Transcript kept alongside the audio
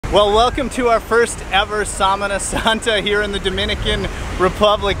Well, welcome to our first ever Semana Santa here in the Dominican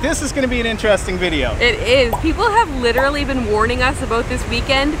Republic. This is going to be an interesting video. It is. People have literally been warning us about this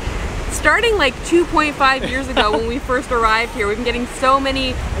weekend. Starting like 2.5 years ago when we first arrived here, we've been getting so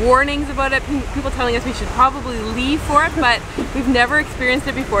many warnings about it, people telling us we should probably leave for it, but we've never experienced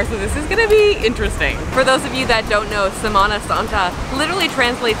it before, so this is going to be interesting. For those of you that don't know, Semana Santa literally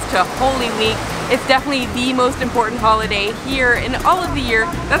translates to Holy Week. It's definitely the most important holiday here in all of the year.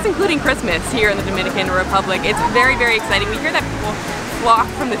 That's including Christmas here in the Dominican Republic. It's very, very exciting. We hear that people flock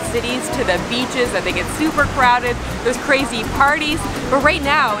from the cities to the beaches, that they get super crowded, there's crazy parties, but right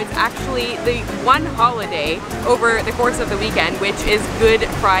now it's actually the one holiday over the course of the weekend, which is Good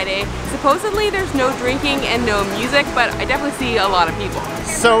Friday. Supposedly there's no drinking and no music, but I definitely see a lot of people.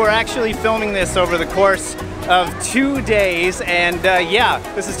 So we're actually filming this over the course of 2 days, and yeah,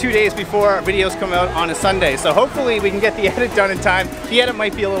 this is 2 days before our videos come out on a Sunday, so hopefully we can get the edit done in time. The edit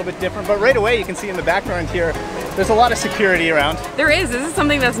might be a little bit different, but right away you can see in the background here there's a lot of security around. There is. This is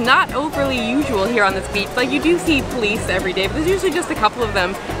something that's not overly usual here on this beach. Like, you do see police every day, but there's usually just a couple of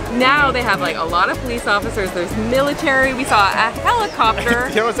them. Now they have like a lot of police officers, there's military, we saw a helicopter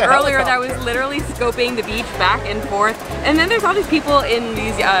earlier that was literally scoping the beach back and forth, and then there's all these people in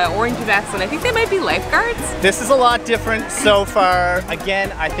these orange vests, and I think they might be lifeguards. This is a lot different so far.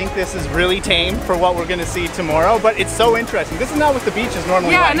 Again, I think this is really tame for what we're going to see tomorrow, but it's so interesting. This is not what the beach is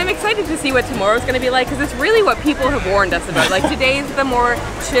normally like. And I'm excited to see what tomorrow's going to be like, because it's really what people have warned us about. Like, today's the more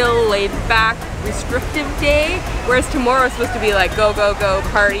chill, laid back, restrictive day, whereas tomorrow's supposed to be like go, go, go,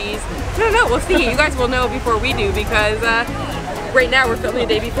 parties. I don't know, we'll see. You guys will know before we do, because right now we're filming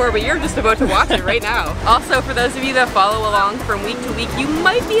the day before, but you're just about to watch it right now. Also, for those of you that follow along from week to week, you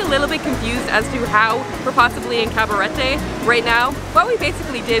might be a little bit confused as to how we're possibly in Cabarete right now. What we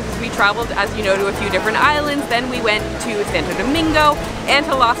basically did is we traveled, as you know, to a few different islands, then we went to Santo Domingo and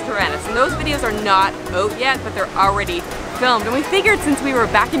to Las Terrenas, and those videos are not out yet, but they're already filmed, and we figured since we were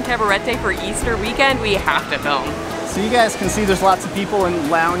back in Cabarete for Easter weekend, we have to film. So you guys can see there's lots of people and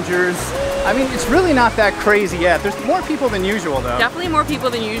loungers. I mean, it's really not that crazy yet. There's more people than usual though. Definitely more people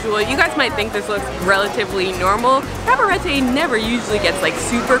than usual. You guys might think this looks relatively normal. Cabarete never usually gets like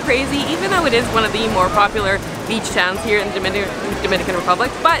super crazy, even though it is one of the more popular beach towns here in the Dominican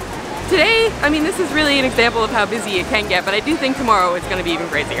Republic. But today, I mean, this is really an example of how busy it can get, but I do think tomorrow it's going to be even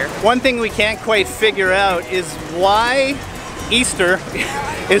crazier. One thing we can't quite figure out is why Easter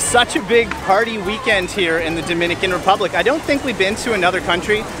is such a big party weekend here in the Dominican Republic. I don't think we've been to another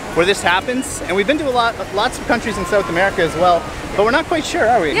country where this happens, and we've been to lots of countries in South America as well, but we're not quite sure,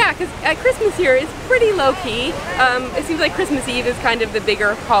 are we? Yeah, because Christmas here is pretty low-key. It seems like Christmas Eve is kind of the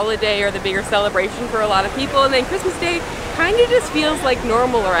bigger holiday or the bigger celebration for a lot of people, and then Christmas Day kind of just feels like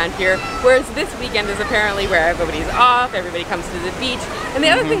normal around here, whereas this weekend is apparently where everybody's off, everybody comes to the beach. And the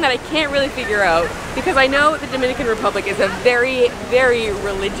other thing that I can't really figure out, because I know the Dominican Republic is a very, very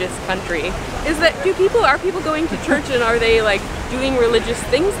religious country, is that are people going to church, and are they like doing religious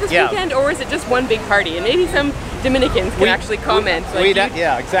things this weekend, or is it just one big party? And maybe some Dominicans can actually comment.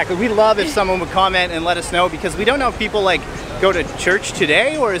 Yeah, exactly. We'd love if someone would comment and let us know, because we don't know if people like go to church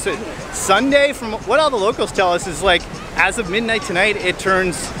today, or is it Sunday? From what all the locals tell us is like, as of midnight tonight, it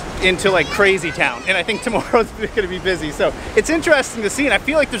turns into like crazy town, and I think tomorrow's going to be busy. So it's interesting to see, and I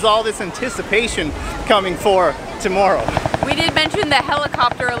feel like there's all this anticipation coming for tomorrow. We did mention the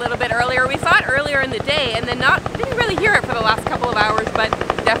helicopter a little bit earlier. We saw it earlier in the day, and then didn't really hear it for the last couple of hours, but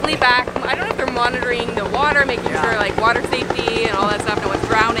definitely back. I don't know if they're monitoring the water, making sure like water safety and all that stuff, no one's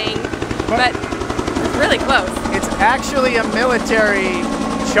drowning, but it's really close. It's actually a military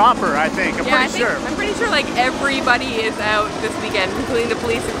chopper, I think. I'm pretty sure like everybody is out this weekend, including the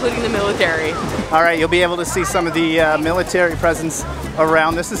police, including the military. All right, you'll be able to see some of the military presence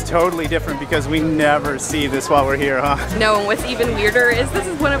around. This is totally different because we never see this while we're here, huh? No, and what's even weirder is this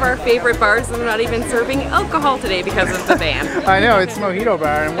is one of our favorite bars, and they're not even serving alcohol today because of the ban. I know, it's Mojito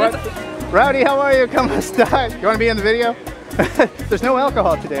Bar. And what? Rowdy, how are you? Come on, start. You want to be in the video? There's no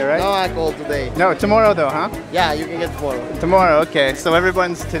alcohol today, right? No alcohol today. No, tomorrow though, huh? Yeah, you can get tomorrow. Tomorrow, okay. So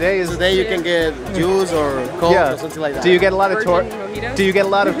today you can get juice or Coke or something like that. Do you get a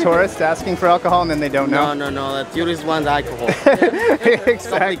lot of tourists asking for alcohol and then they don't know? No. The tourists want alcohol. It's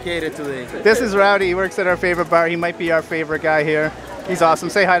complicated today. This is Rowdy. He works at our favorite bar. He might be our favorite guy here. He's awesome.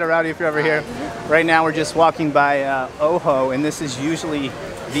 Say hi to Rowdy if you're ever here. Right now we're just walking by Ojo, and this is usually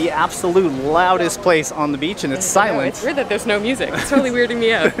the absolute loudest place on the beach, and it's silent. It's weird that there's no music. It's totally weirding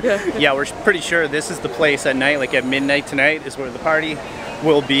me out. Yeah, we're pretty sure this is the place at night, like at midnight tonight, is where the party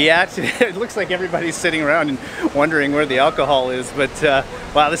we'll be at. It looks like everybody's sitting around and wondering where the alcohol is, but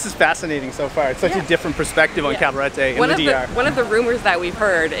wow, this is fascinating so far. It's such a different perspective on Cabarete in the DR. One of the rumors that we've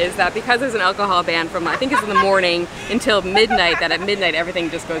heard is that because there's an alcohol ban from, I think it's in the morning until midnight, that at midnight everything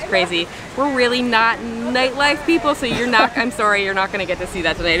just goes crazy. We're really not nightlife people, so you're not, I'm sorry, you're not going to get to see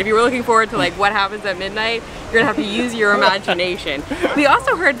that tonight. If you were looking forward to like what happens at midnight, you're going to have to use your imagination. We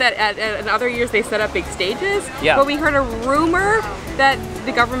also heard that in other years they set up big stages, but we heard a rumor that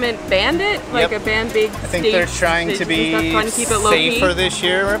the government banned it, like a banned big stage. I think they're trying to be safer this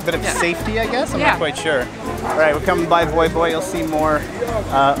year, a bit of safety, I guess. I'm not quite sure. All right, we're coming by Voy Voy. You'll see more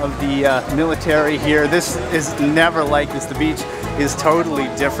of the military here. This is never like this. The beach is totally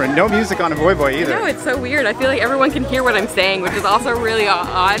different. No music on a Voy Voy either. No, it's so weird. I feel like everyone can hear what I'm saying, which is also really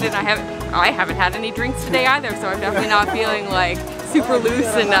odd. And I haven't had any drinks today either, so I'm definitely not feeling like super loose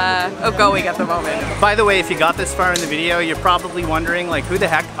and outgoing at the moment. By the way, if you got this far in the video, you're probably wondering, like, who the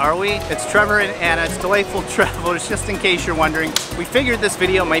heck are we? It's Trevor and Anna. It's Delightful Travelers, just in case you're wondering. We figured this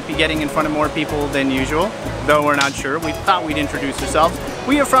video might be getting in front of more people than usual, though we're not sure. We thought we'd introduce ourselves.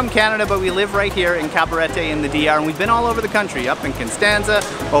 We are from Canada, but we live right here in Cabarete in the DR, and we've been all over the country, up in Constanza,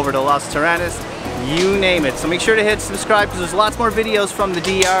 over to Los Terranes, you name it. So make sure to hit subscribe because there's lots more videos from the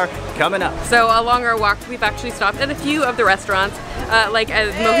DR coming up. So along our walk, we've actually stopped at a few of the restaurants. Like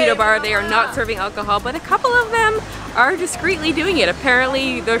at Mojito Bar, they are not serving alcohol, but a couple of them are discreetly doing it.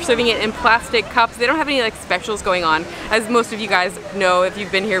 Apparently they're serving it in plastic cups. They don't have any like specials going on. As most of you guys know, if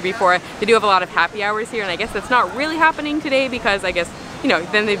you've been here before, they do have a lot of happy hours here, and I guess that's not really happening today because I guess, you know,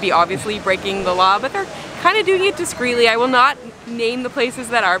 then they'd be obviously breaking the law, but they're kind of doing it discreetly. I will not name the places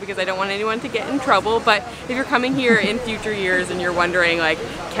that are because I don't want anyone to get in trouble, but if you're coming here in future years and you're wondering like,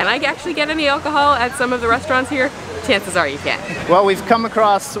 can I actually get any alcohol at some of the restaurants here? Chances are you can. Well, we've come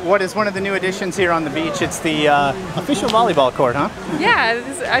across what is one of the new additions here on the beach. It's the official volleyball court, huh? Yeah,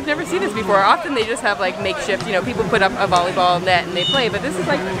 I've never seen this before. Often they just have like makeshift, you know, people put up a volleyball net and they play, but this is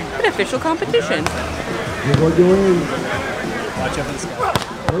like an official competition. Watch out for this guy.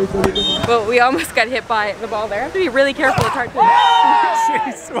 Well, we almost got hit by the ball there. I have to be really careful. It's hard to...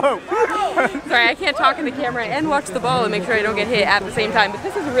 Sorry, I can't talk in the camera and watch the ball and make sure I don't get hit at the same time. But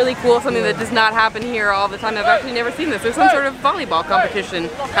this is really cool, something that does not happen here all the time. I've actually never seen this. There's some sort of volleyball competition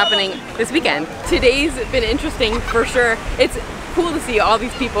happening this weekend. Today's been interesting for sure. It's cool to see all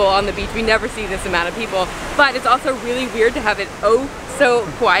these people on the beach. We never see this amount of people, but it's also really weird to have it so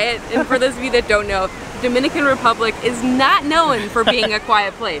quiet. And for those of you that don't know, Dominican Republic is not known for being a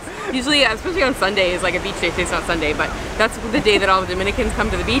quiet place. Usually, especially on Sundays, like a beach day, it's not Sunday, but that's the day that all the Dominicans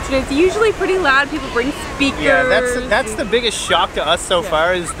come to the beach, and it's usually pretty loud. People bring speakers. Yeah, that's the biggest shock to us so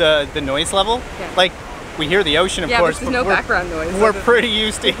far is the noise level. Yeah. Like, we hear the ocean, of course, but there's no background noise. We're pretty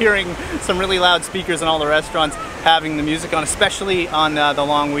used to hearing some really loud speakers in all the restaurants having the music on, especially on the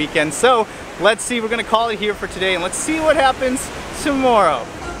long weekend. So let's see, we're gonna call it here for today, and let's see what happens tomorrow.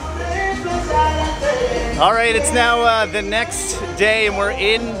 All right, it's now the next day and we're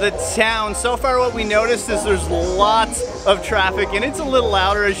in the town. So far what we noticed is there's lots of traffic and it's a little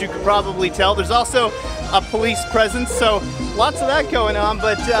louder, as you could probably tell. There's also a police presence, so lots of that going on,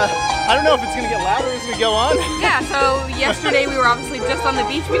 but I don't know if it's gonna get louder as we go on. Yeah, so yesterday we were obviously just on the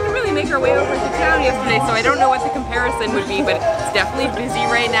beach. We didn't really make our way over to town yesterday, so I don't know what the comparison would be, but it's definitely busy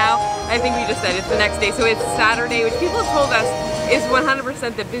right now. I think we just said it's the next day, so it's Saturday, which people have told us is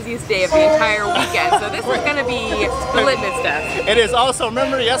 100% the busiest day of the entire weekend. So this is gonna be the litmus test. It is also,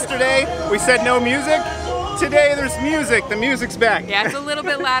 remember yesterday we said no music? Today there's music, the music's back. Yeah, it's a little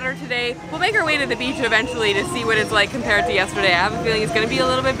bit louder today. We'll make our way to the beach eventually to see what it's like compared to yesterday. I have a feeling it's gonna be a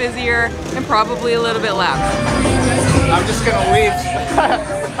little bit busier and probably a little bit louder. I'm just gonna leave,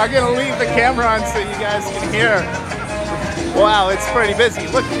 I'm gonna leave the camera on so you guys can hear. Wow, it's pretty busy.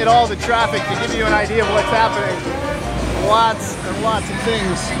 Look at all the traffic to give you an idea of what's happening. Lots and lots of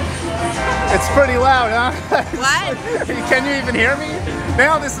things. It's pretty loud, huh? What? Can you even hear me?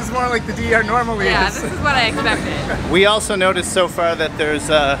 Now this is more like the DR normally is. Yeah, this is what I expected. We also noticed so far that there's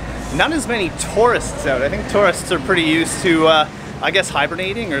not as many tourists out. I think tourists are pretty used to I guess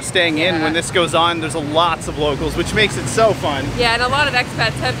hibernating or staying in when this goes on. There's lots of locals, which makes it so fun. Yeah, and a lot of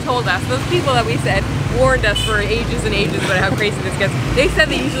expats have told us, those people that we said warned us for ages and ages about how crazy this gets, they said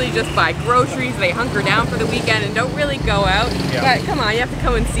they usually just buy groceries, they hunker down for the weekend and don't really go out. Yeah. But come on, you have to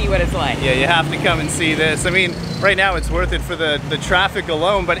come and see what it's like. Yeah, you have to come and see this. I mean, right now it's worth it for the traffic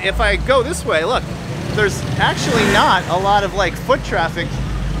alone, but if I go this way, look, there's actually not a lot of like foot traffic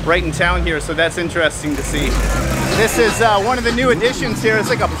right in town here, so that's interesting to see. This is one of the new additions here. It's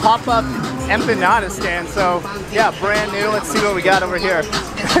like a pop-up empanada stand. So yeah, brand new. Let's see what we got over here.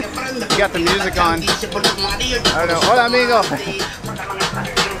 We got the music on. I don't know. Hola amigo.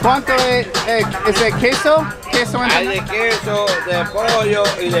 ¿Cuánto es el queso? ¿Queso Hay de queso, de pollo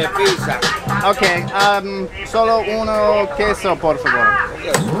y de pizza. Okay, solo uno queso, por favor.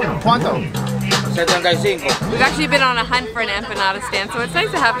 ¿Cuánto? 75. We've actually been on a hunt for an empanada stand, so it's nice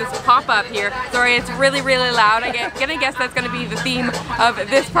to have this pop up here. Sorry, it's really, really loud. I'm gonna guess that's gonna be the theme of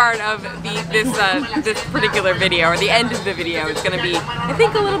this part of this particular video, or the end of the video. It's gonna be, I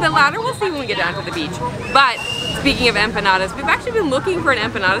think, a little bit louder. We'll see when we get down to the beach. But speaking of empanadas, we've actually been looking for an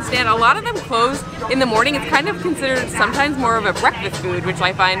empanada stand. A lot of them close in the morning. It's kind of considered sometimes more of a breakfast food, which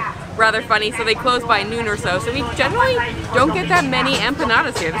I find rather funny, so they close by noon or so. So we generally don't get that many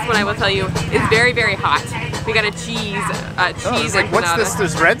empanadas here. This one, I will tell you, is very, very hot. We got a cheese empanada. What's this?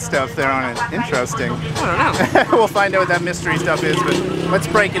 There's red stuff there on it. Interesting. I don't know. We'll find out what that mystery stuff is, but let's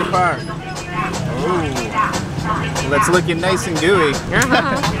break it apart. Ooh. That's looking nice and gooey.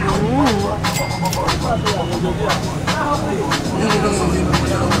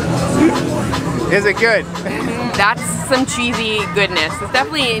 Is it good? That's some cheesy goodness. It's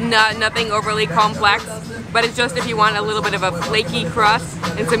definitely nothing overly complex, but it's just if you want a little bit of a flaky crust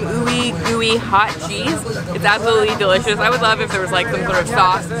and some ooey gooey hot cheese, it's absolutely delicious. I would love if there was like some sort of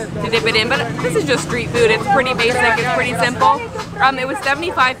sauce to dip it in, but this is just street food. It's pretty basic, it's pretty simple. It was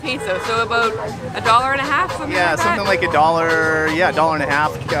 75 pesos, so about $1.50, something yeah, like that. something like $1, yeah,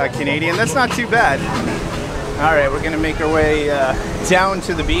 $1.50 Canadian. That's not too bad. All right, we're gonna make our way down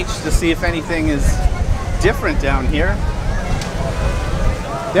to the beach to see if anything is different down here.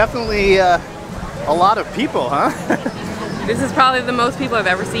 Definitely a lot of people, huh? This is probably the most people I've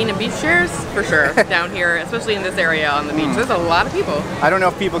ever seen in beach chairs, for sure, down here, especially in this area on the beach. There's a lot of people. I don't know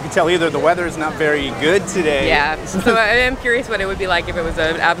if people can tell either. The weather is not very good today. Yeah, so I am curious what it would be like if it was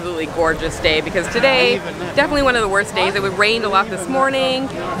an absolutely gorgeous day, because today, definitely one of the worst days. It rained a lot this morning.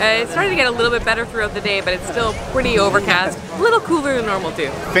 It started to get a little bit better throughout the day, but it's still pretty overcast. A little cooler than normal too.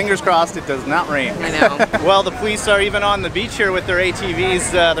 Fingers crossed it does not rain. I know. Well, the police are even on the beach here with their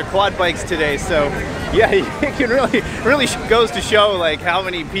ATVs, their quad bikes today, so yeah, it can really goes to show like how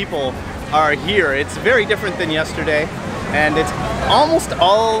many people are here. It's very different than yesterday, and it's almost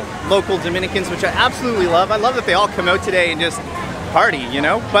all local Dominicans, which I absolutely love. I love that they all come out today and just party, you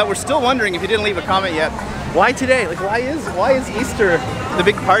know? But we're still wondering, if you didn't leave a comment yet, why today? Like, why is Easter the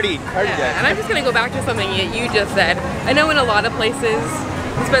big party day? And I'm just gonna go back to something you just said. I know in a lot of places,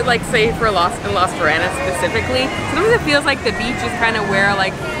 but like say for Las Terrenas specifically, sometimes it feels like the beach is kind of where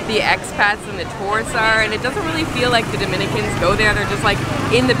like the expats and the tourists are, and it doesn't really feel like the Dominicans go there. They're just like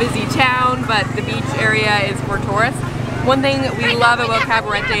in the busy town, but the beach area is for tourists. One thing we love about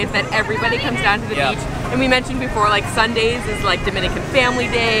Cabarete is that everybody comes down to the beach, and we mentioned before, like Sundays is like Dominican Family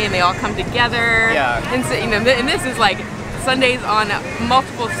Day, and they all come together. Yeah. And so, you know, and this is like Sundays on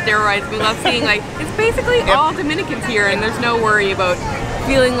multiple steroids. We love seeing like, it's basically all Dominicans here, and there's no worry about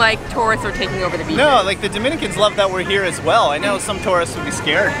feeling like tourists are taking over the beach. No, like the Dominicans love that we're here as well. I know some tourists would be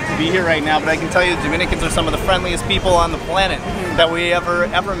scared to be here right now, but I can tell you the Dominicans are some of the friendliest people on the planet that we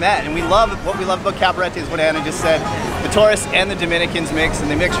ever met. And we love, what we love about Cabarete is what Anna just said. The tourists and the Dominicans mix, and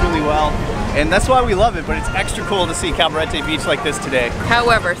they mix really well. And that's why we love it, but it's extra cool to see Cabarete Beach like this today.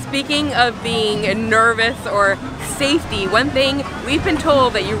 However, speaking of being nervous or safety, one thing we've been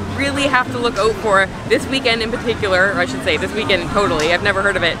told that you really have to look out for this weekend in particular, or I should say this weekend totally, I've never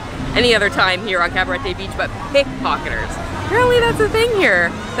heard of it any other time here on Cabarete Beach, but pickpocketers. Apparently that's a thing here,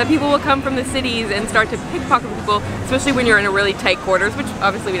 that people will come from the cities and start to pickpocket people, especially when you're in a really tight quarters, which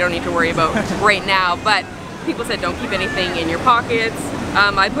obviously we don't need to worry about right now, but people said don't keep anything in your pockets.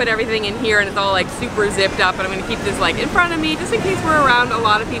 I put everything in here and it's all like super zipped up, and I'm going to keep this like in front of me just in case we're around a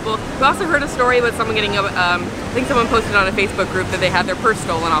lot of people. We also heard a story about someone getting, I think someone posted on a Facebook group that they had their purse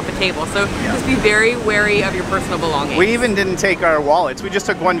stolen off the table. So just be very wary of your personal belongings. We even didn't take our wallets. We just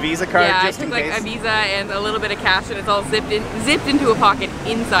took one Visa card just in case. Yeah, I took like a Visa and a little bit of cash, and it's all zipped into a pocket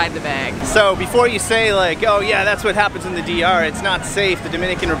inside the bag. So before you say like, oh yeah, that's what happens in the DR, it's not safe, the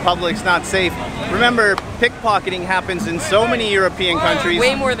Dominican Republic's not safe, remember pickpocketing happens in so many European countries.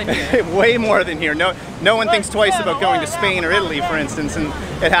 Way more than here. Way more than here. No one thinks twice about going to Spain or Italy, for instance, and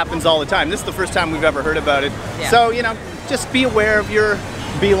it happens all the time. This is the first time we've ever heard about it. Yeah. So, you know, just be aware of your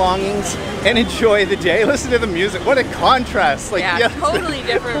belongings and enjoy the day. Listen to the music. What a contrast. Like, yeah, totally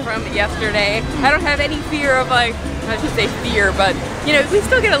different from yesterday. I don't have any fear of, like, I should say fear, but you know, we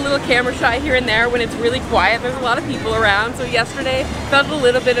still get a little camera shot here and there when it's really quiet. There's a lot of people around, so yesterday felt a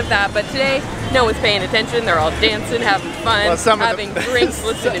little bit of that, but today no one's paying attention. They're all dancing, having fun, having drinks,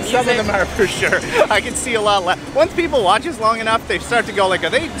 listening to music. Some of them are for sure. I can see a lot less. Once people watch us long enough, they start to go like, are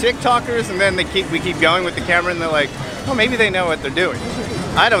they TikTokers? And then we keep going with the camera and they're like, well, maybe they know what they're doing.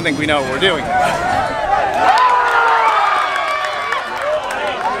 I don't think we know what we're doing.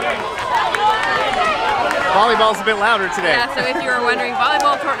 Volleyball's a bit louder today. Yeah, so if you were wondering,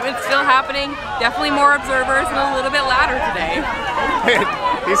 volleyball tournament's still happening. Definitely more observers and a little bit louder today.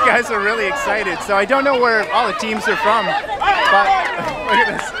 These guys are really excited. So I don't know where all the teams are from, but look at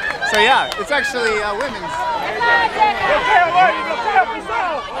this. So yeah, it's actually women's.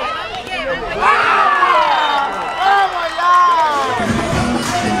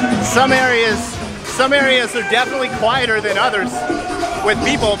 Some areas are definitely quieter than others with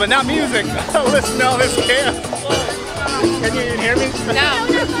people, but not music. Listen to all this chaos. Can you even hear me? No.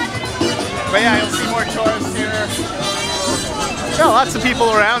 But yeah, you'll see more tourists here. Oh, lots of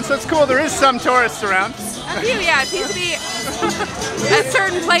people around, so it's cool. There is some tourists around. A few, yeah. It seems to be at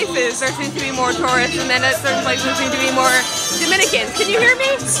certain places there seems to be more tourists, and then at certain places there seems to be more Dominicans. Can you hear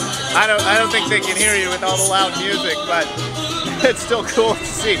me? I don't think they can hear you with all the loud music, but it's still cool to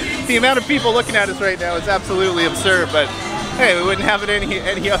see. The amount of people looking at us right now is absolutely absurd, but hey, we wouldn't have it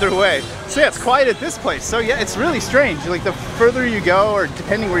any other way. So yeah, it's quiet at this place. So yeah, it's really strange. Like the further you go, or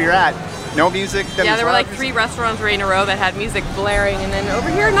depending where you're at, no music. Yeah, there were like 3 restaurants right in a row that had music blaring, and then over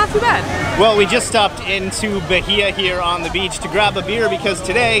here, not too bad. Well, we just stopped into Bahia here on the beach to grab a beer because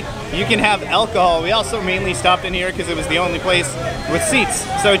today you can have alcohol. We also mainly stopped in here because it was the only place with seats,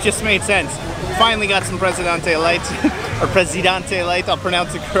 so it just made sense. Finally got some Presidente Light, or Presidente Light, I'll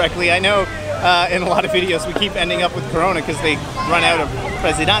pronounce it correctly. I know in a lot of videos we keep ending up with Corona because they run out of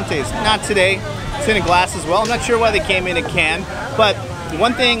Presidentes. Not today. It's in a glass as well. I'm not sure why they came in a can, but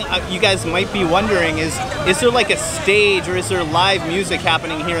one thing you guys might be wondering is there like a stage or is there live music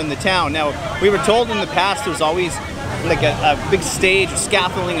happening here in the town? Now, we were told in the past there's always like a big stage or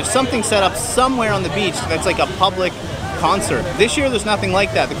scaffolding or something set up somewhere on the beach that's like a public concert. This year there's nothing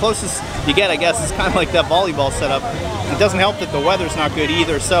like that. The closest you get, I guess, is kind of like that volleyball setup. It doesn't help that the weather's not good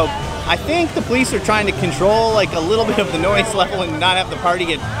either. So I think the police are trying to control like a little bit of the noise level and not have the party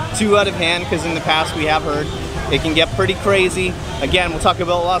get too out of hand, because in the past we have heard it can get pretty crazy. Again, we'll talk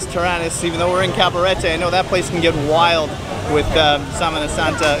about Los Terranes. Even though we're in Cabarete, I know that place can get wild with Semana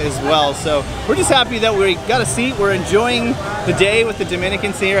Santa as well. So we're just happy that we got a seat. We're enjoying the day with the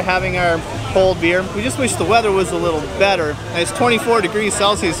Dominicans here, having our cold beer. We just wish the weather was a little better. And it's 24 degrees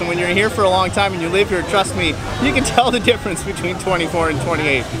Celsius, and when you're here for a long time and you live here, trust me, you can tell the difference between 24 and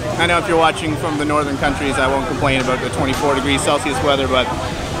 28. I know if you're watching from the northern countries, I won't complain about the 24 degrees Celsius weather, but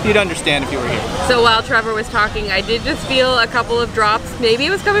you'd understand if you were here. So while Trevor was talking, I did just feel a couple of drops. Maybe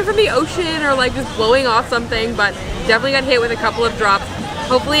it was coming from the ocean or like just blowing off something, but definitely got hit with a couple of drops.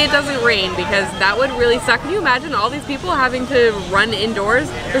 Hopefully it doesn't rain, because that would really suck. Can you imagine all these people having to run indoors?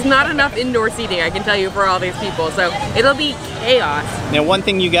 There's not enough indoor seating, I can tell you, for all these people, so it'll be chaos. Now, one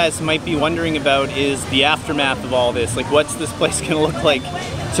thing you guys might be wondering about is the aftermath of all this. Like, what's this place gonna look like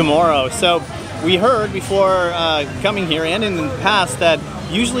tomorrow? So we heard before coming here and in the past that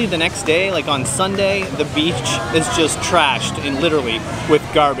usually the next day, like on Sunday, the beach is just trashed, and literally with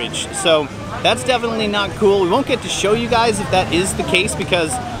garbage. So that's definitely not cool. We won't get to show you guys if that is the case,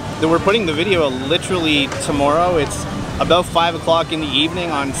 because we're putting the video literally tomorrow. It's about 5 o'clock in the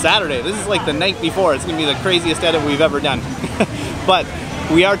evening on Saturday. This is like the night before. It's gonna be the craziest edit we've ever done. But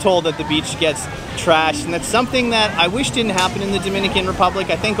we are told that the beach gets trashed, and that's something that I wish didn't happen in the Dominican Republic.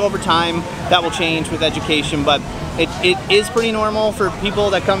 I think over time that will change with education, but it is pretty normal for people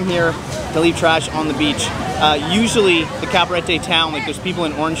that come here to leave trash on the beach. Usually the Cabarete town, like there's people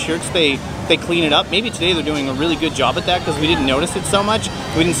in orange shirts, they clean it up. Maybe today they're doing a really good job at that because we didn't notice it so much.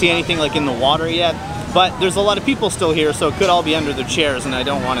 We didn't see anything like in the water yet. But there's a lot of people still here, so it could all be under their chairs, and I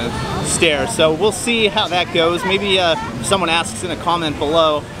don't want to stare. So we'll see how that goes. Maybe if someone asks in a comment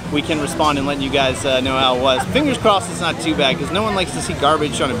below, we can respond and let you guys know how it was. Fingers crossed it's not too bad, because no one likes to see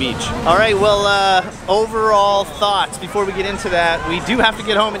garbage on a beach. All right, well, overall thoughts before we get into that. We do have to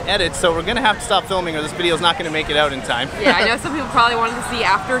get home and edit, so we're gonna have to stop filming or this video is not gonna make it out in time. Yeah, I know some people probably wanted to see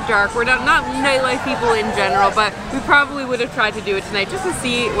after dark. We're not nightlife people in general, but we probably would have tried to do it tonight just to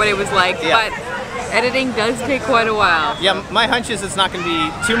see what it was like. Yeah. But editing does take quite a while. Yeah, my hunch is it's not going to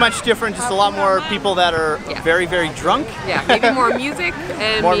be too much different, just a lot more people that are very, very drunk. Yeah, maybe more music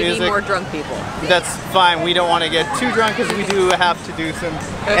and more We music. need more drunk people. That's fine. We don't want to get too drunk because we do have to do some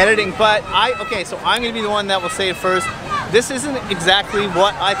editing. But okay, so I'm going to be the one that will say it first. This isn't exactly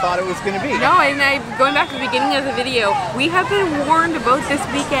what I thought it was going to be. No, and going back to the beginning of the video, we have been warned about this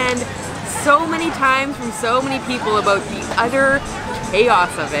weekend so many times from so many people about the utter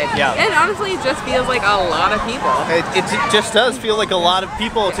chaos of it. Yeah. And honestly, it just feels like a lot of people. It just does feel like a lot of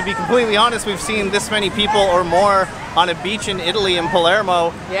people. To be completely honest, we've seen this many people or more on a beach in Italy in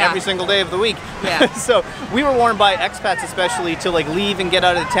Palermo every single day of the week. Yeah. So we were warned by expats especially to like leave and get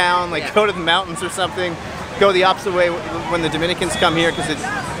out of town, like go to the mountains or something, go the opposite way when the Dominicans come here because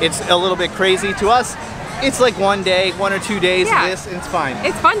it's a little bit crazy. To us, it's like 1 day, 1 or 2 days of this, and it's fine.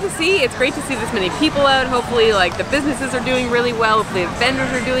 It's fun to see. It's great to see this many people out. Hopefully, like the businesses are doing really well. Hopefully, the vendors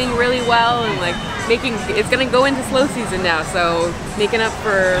are doing really well, and like it's going to go into slow season now. So making up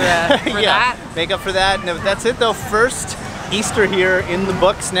for that. Make up for that. No, that's it though. First Easter here in the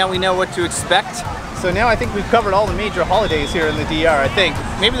books. Now we know what to expect. So now I think we've covered all the major holidays here in the DR, I think.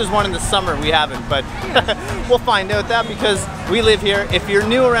 Maybe there's one in the summer we haven't, but we'll find out that because we live here. If you're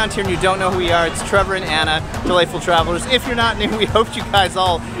new around here and you don't know who we are, it's Trevor and Anna, Delightful Travelers. If you're not new, we hope you guys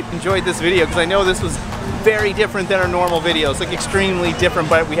all enjoyed this video because I know this was very different than our normal videos, like extremely different,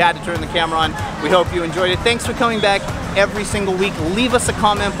 but we had to turn the camera on. We hope you enjoyed it. Thanks for coming back every single week. Leave us a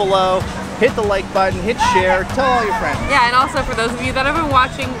comment below. Hit the like button, hit share, tell all your friends. Yeah, and also for those of you that have been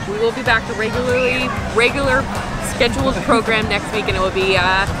watching, we will be back to regular scheduled program next week, and it will be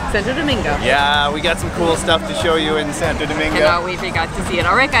Santo Domingo. Yeah, we got some cool stuff to show you in Santo Domingo. And we got to see it.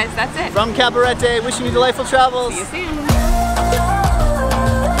 All right, guys, that's it. From Cabarete, wishing you delightful travels. See you soon.